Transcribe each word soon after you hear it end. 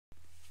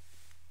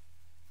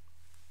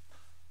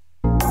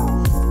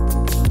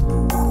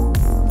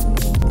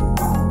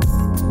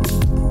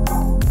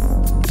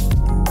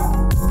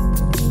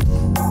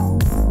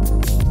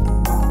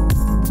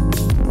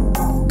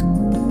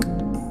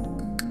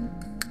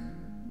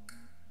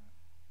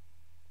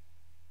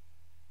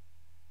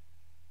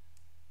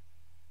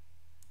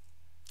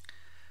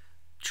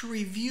To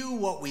review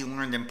what we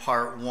learned in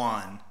part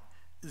 1,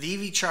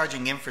 the EV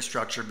charging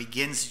infrastructure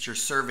begins at your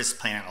service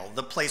panel,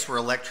 the place where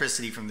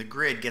electricity from the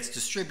grid gets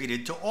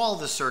distributed to all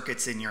the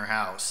circuits in your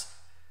house.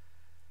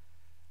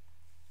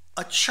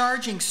 A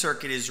charging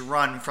circuit is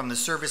run from the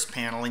service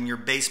panel in your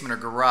basement or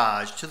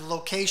garage to the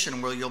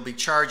location where you'll be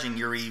charging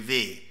your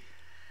EV.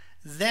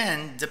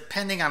 Then,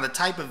 depending on the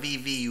type of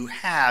EV you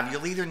have,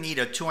 you'll either need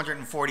a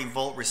 240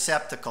 volt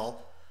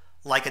receptacle,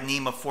 like a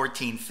NEMA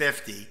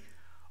 1450,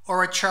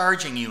 or a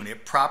charging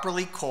unit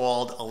properly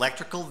called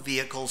Electrical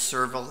Vehicle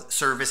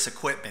Service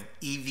Equipment,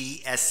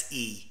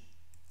 EVSE.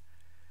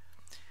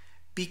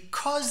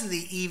 Because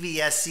the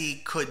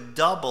EVSE could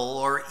double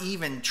or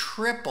even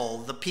triple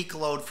the peak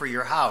load for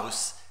your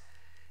house,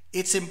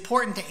 it's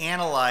important to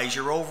analyze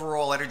your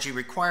overall energy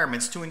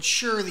requirements to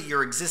ensure that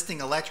your existing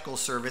electrical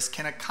service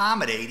can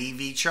accommodate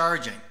EV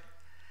charging.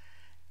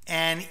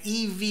 An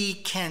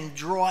EV can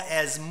draw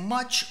as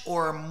much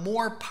or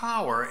more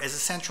power as a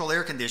central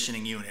air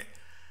conditioning unit.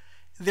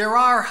 There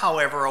are,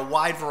 however, a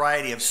wide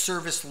variety of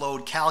service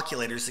load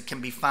calculators that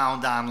can be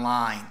found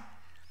online.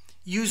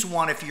 Use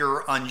one if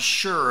you're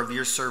unsure of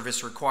your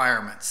service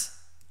requirements.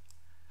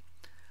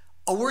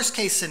 A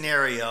worst-case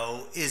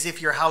scenario is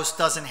if your house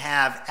doesn't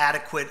have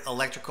adequate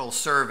electrical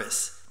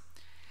service.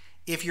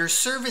 If your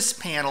service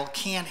panel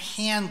can't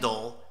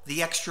handle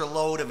the extra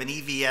load of an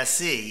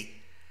EVSE,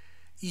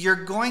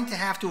 you're going to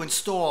have to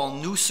install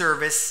new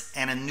service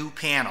and a new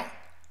panel.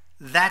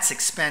 That's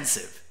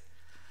expensive.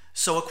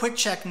 So a quick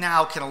check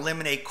now can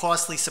eliminate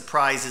costly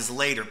surprises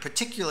later,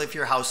 particularly if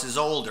your house is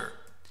older.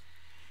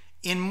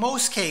 In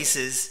most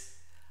cases,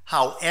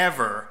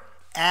 however,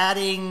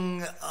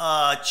 adding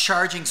a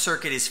charging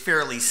circuit is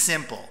fairly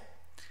simple.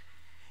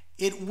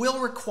 It will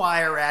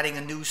require adding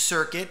a new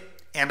circuit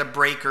and a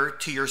breaker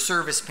to your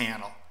service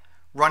panel,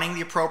 running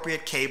the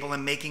appropriate cable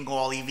and making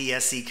all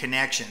EVSE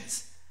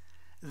connections.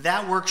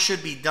 That work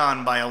should be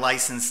done by a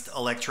licensed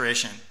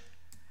electrician.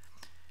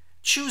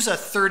 Choose a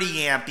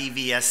 30 amp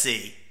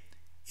EVSE.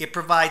 It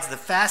provides the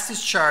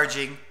fastest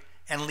charging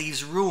and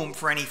leaves room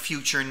for any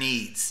future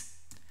needs.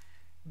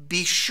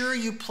 Be sure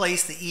you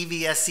place the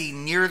EVSE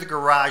near the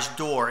garage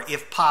door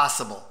if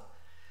possible.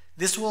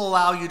 This will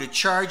allow you to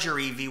charge your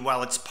EV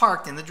while it's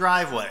parked in the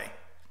driveway.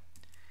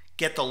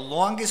 Get the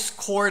longest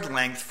cord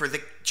length for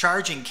the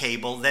charging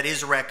cable that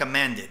is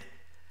recommended.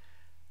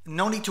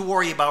 No need to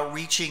worry about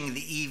reaching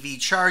the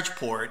EV charge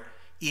port,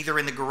 either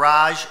in the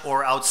garage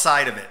or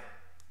outside of it.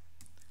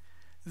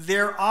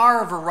 There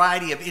are a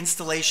variety of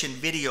installation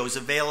videos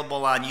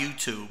available on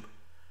YouTube.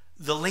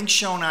 The link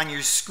shown on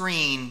your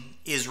screen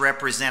is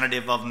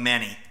representative of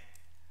many.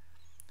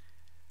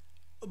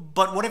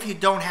 But what if you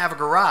don't have a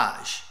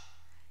garage?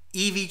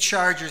 EV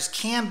chargers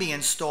can be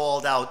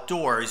installed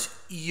outdoors.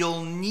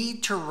 You'll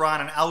need to run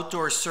an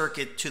outdoor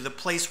circuit to the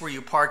place where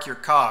you park your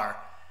car.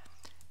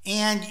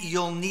 And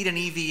you'll need an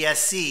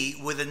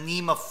EVSE with a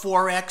NEMA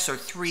 4X or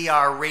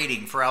 3R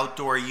rating for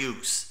outdoor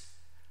use.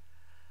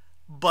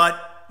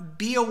 But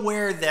be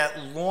aware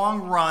that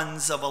long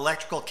runs of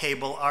electrical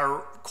cable are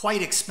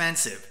quite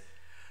expensive.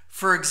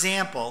 For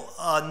example,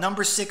 a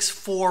number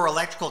 6/4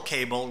 electrical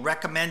cable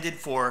recommended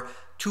for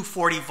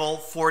 240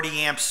 volt 40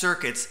 amp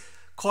circuits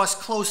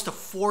costs close to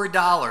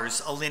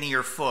 $4 a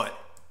linear foot.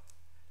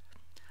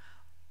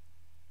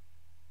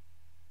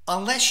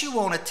 Unless you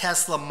own a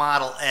Tesla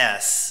Model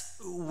S,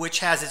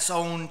 which has its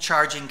own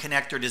charging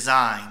connector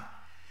design,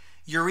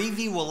 your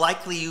EV will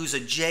likely use a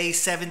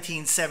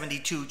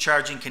J1772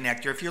 charging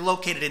connector if you're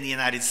located in the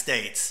United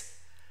States.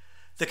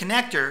 The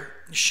connector,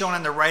 shown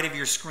on the right of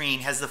your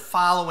screen, has the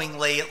following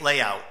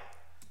layout.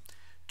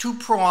 2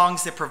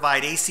 prongs that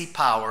provide AC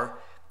power,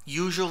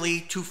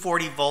 usually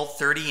 240 volt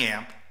 30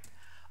 amp,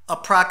 a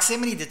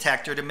proximity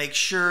detector to make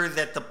sure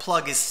that the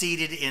plug is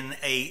seated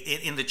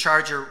in the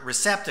charger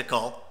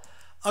receptacle,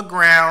 a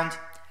ground,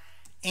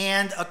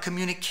 and a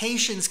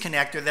communications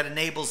connector that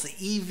enables the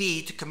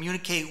EV to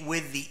communicate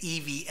with the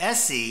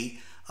EVSE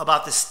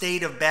about the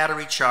state of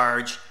battery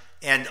charge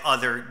and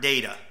other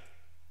data.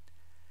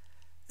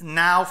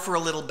 Now for a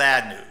little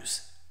bad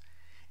news.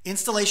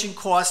 Installation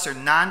costs are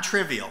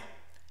non-trivial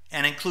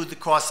and include the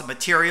cost of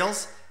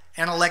materials,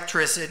 an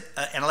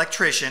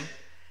electrician,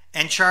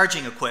 and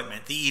charging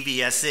equipment, the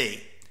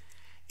EVSE.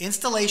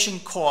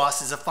 Installation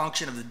cost is a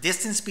function of the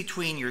distance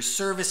between your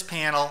service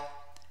panel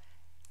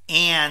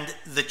and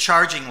the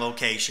charging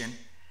location,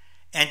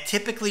 and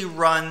typically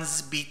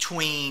runs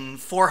between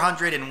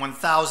 $400 and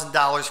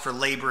 $1,000 for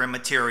labor and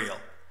material.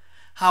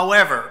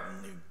 However,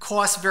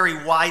 costs vary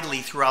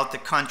widely throughout the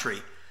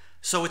country,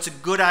 so it's a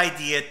good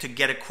idea to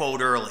get a quote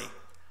early.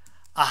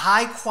 A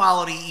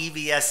high-quality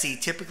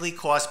EVSE typically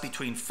costs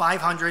between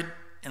 $500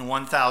 and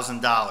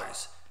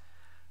 $1,000.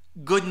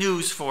 Good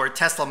news for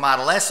Tesla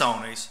Model S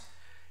owners,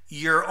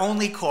 your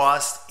only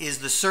cost is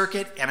the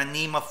circuit and a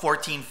NEMA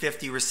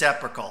 1450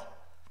 receptacle.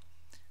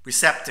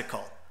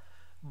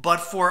 But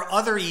for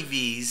other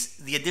EVs,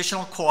 the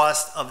additional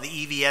cost of the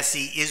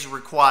EVSE is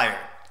required.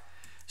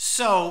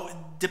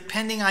 So,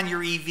 depending on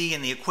your EV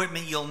and the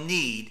equipment you'll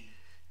need,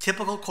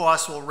 typical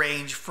costs will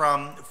range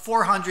from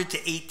 $400 to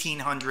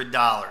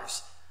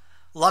 $1,800.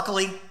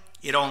 Luckily,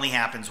 it only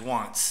happens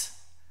once.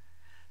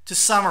 To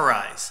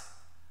summarize,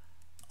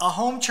 a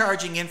home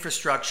charging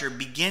infrastructure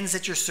begins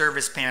at your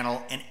service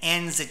panel and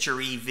ends at your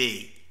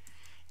EV.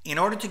 In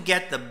order to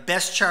get the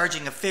best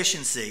charging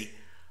efficiency,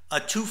 a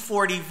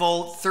 240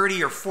 volt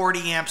 30 or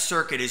 40 amp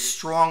circuit is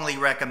strongly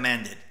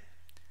recommended.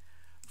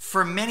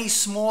 For many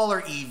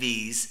smaller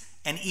EVs,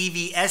 an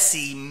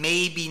EVSE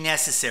may be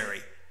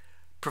necessary.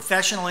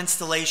 Professional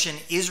installation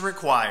is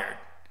required,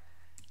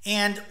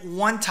 and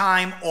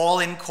one-time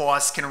all-in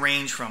costs can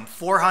range from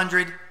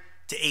 $400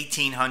 to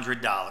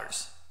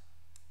 $1,800.